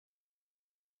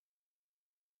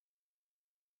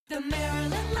The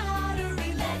Maryland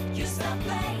Lottery, let yourself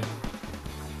play.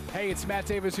 Hey, it's Matt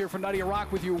Davis here from Nutty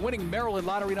Rock with your winning Maryland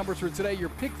Lottery numbers for today. Your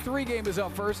Pick 3 game is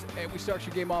up first, and we start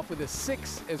your game off with a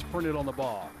 6 as printed on the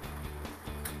ball.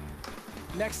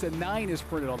 Next, a 9 is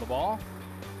printed on the ball.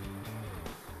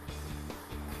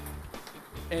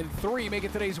 And 3,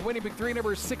 making today's winning Pick 3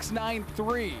 number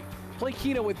 693. Play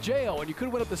Keno with Jail, and you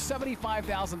could win up to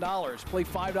 $75,000. Play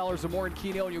 $5 or more in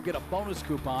Keno, and you'll get a bonus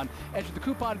coupon. Enter the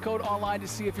coupon code online to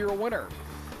see if you're a winner.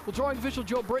 Well, drawing official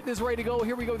Joe Britton is ready to go.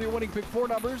 Here we go with your winning Pick 4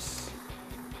 numbers.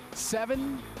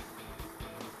 7,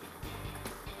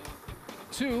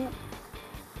 2,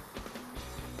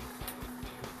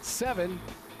 7,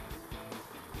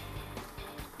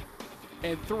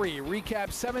 and 3.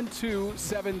 Recap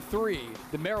 7273.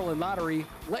 The Maryland Lottery.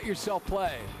 Let yourself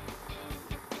play.